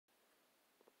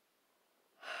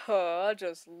I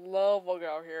just love walking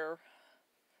out here.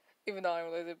 Even though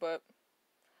I'm lazy, but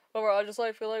overall, I just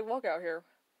feel like walking out here.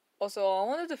 Also, I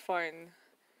wanted to find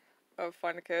a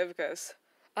kid because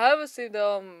I haven't seen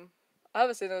them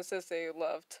since they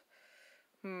left.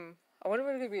 I wonder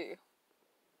where it could be.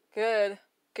 Kid,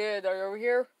 are you over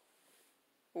here?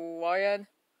 Ryan,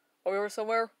 are we over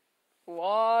somewhere?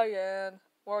 Ryan,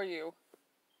 where are you?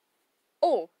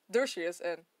 Oh, there she is.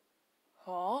 And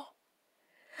huh?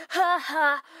 Ha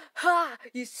ha ha!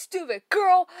 You stupid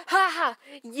girl! Ha ha!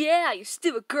 Yeah, you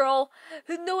stupid girl!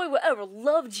 No one would ever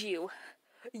loved you.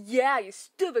 Yeah, you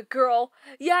stupid girl!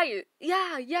 Yeah, you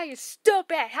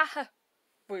stupid! Ha ha!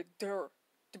 Wait, they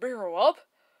bring her up?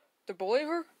 They're bullying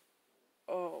her?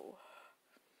 Oh,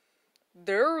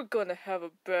 they're gonna have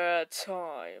a bad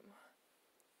time.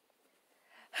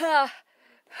 Ha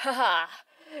ha ha!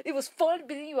 It was fun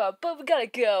beating you up, but we gotta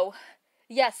go.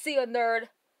 Yeah, see ya, nerd.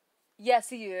 Yeah,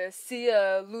 see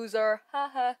ya, loser.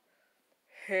 Haha.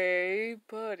 Hey,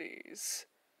 buddies.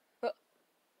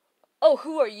 Oh,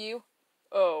 who are you?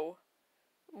 Oh,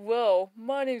 well,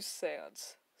 my name's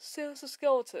Sans. Sans the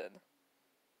Skeleton.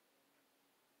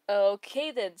 Okay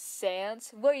then,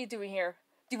 Sans. What are you doing here?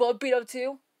 Do you want to beat up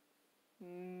too?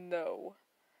 No.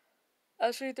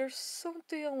 Actually, there's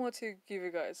something I want to give you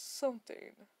guys.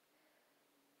 Something.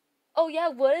 Oh yeah,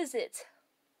 what is it?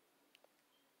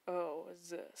 Oh,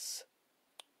 this.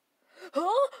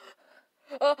 Huh?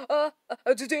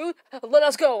 Dude, let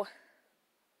us go.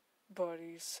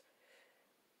 Buddies,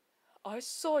 I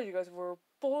saw you guys were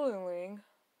bullying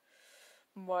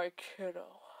my kiddo.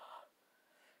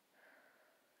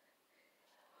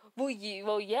 Well,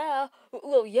 yeah,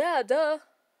 duh.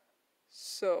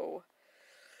 So,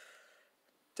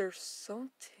 there's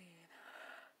something.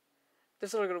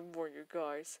 That's what I'm gonna warn you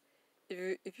guys.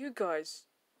 If you guys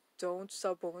don't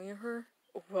stop bullying her,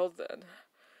 well then,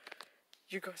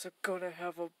 you guys are gonna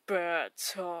have a bad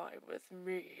time with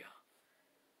me.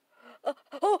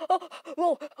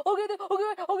 Well, okay,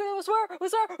 we swear,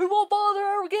 we won't bother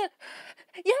her again.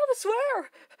 Yeah, we swear.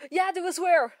 Yeah, we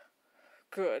swear.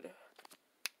 Good.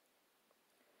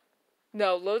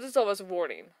 Now, load this up as a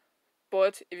warning.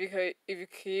 But if you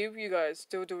keep you guys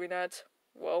still doing that,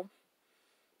 well,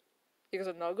 you guys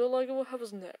are not gonna like what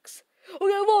happens next. Okay,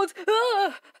 I won't.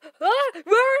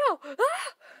 Where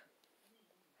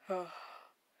now?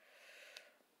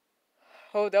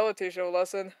 Oh, that would teach you a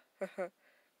lesson.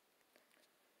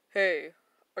 Hey,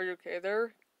 are you okay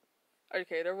there? Are you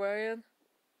okay there, Ryan?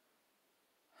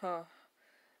 Huh.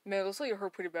 Man, it looks like you're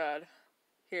hurt pretty bad.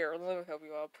 Here, let me help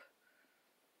you up.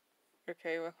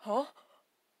 Okay, huh?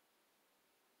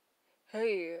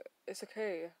 Hey, it's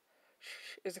okay.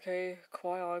 Shh, it's okay.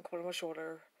 Quiet on, quiet on my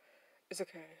shoulder. It's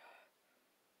okay.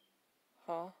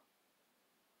 Huh?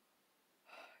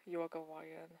 You're welcome,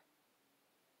 Ryan.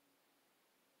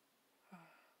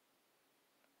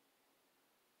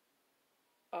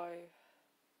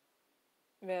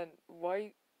 Man,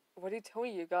 why did you tell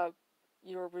me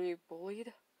you were being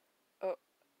bullied? Uh,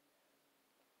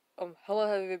 how long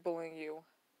have they been bullying you?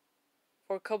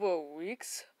 For a couple of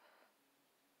weeks?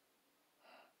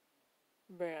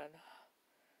 Man,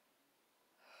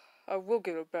 I will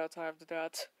get a bad time after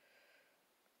that.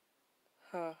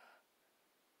 Huh.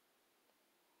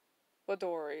 But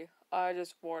don't worry, I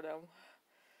just warned them.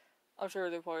 I'm sure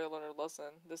they probably learned a lesson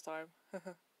this time.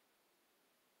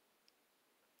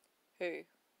 Hey,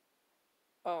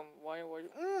 why were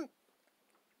you?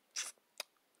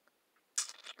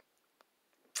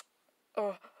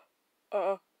 Uh,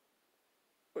 uh,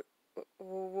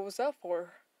 what was that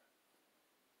for?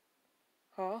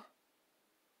 Huh?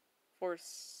 For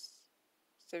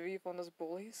saving from those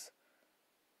bullies?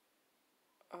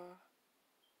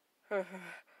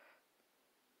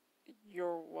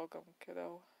 You're welcome,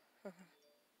 kiddo.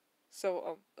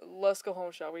 So, let's go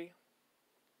home, shall we?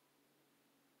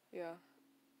 Yeah,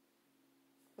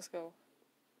 let's go.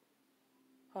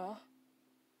 Huh?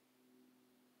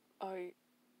 I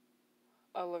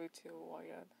love you too,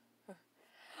 Ryan.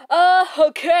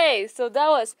 Okay, so that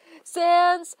was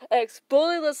Sans ex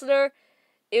bully listener.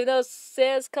 Even though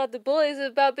Sans caught the bullies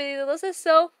about beating the listeners,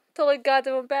 so totally got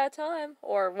them a bad time.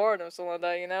 Or warned them, something like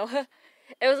that, you know?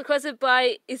 It was requested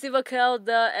by Izzy Michael,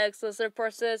 the ex listener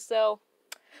person, so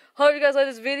hope you guys like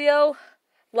this video.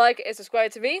 Like and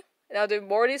subscribe to me, and I'll do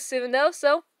more of these soon now,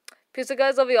 so peace out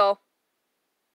guys, love you all.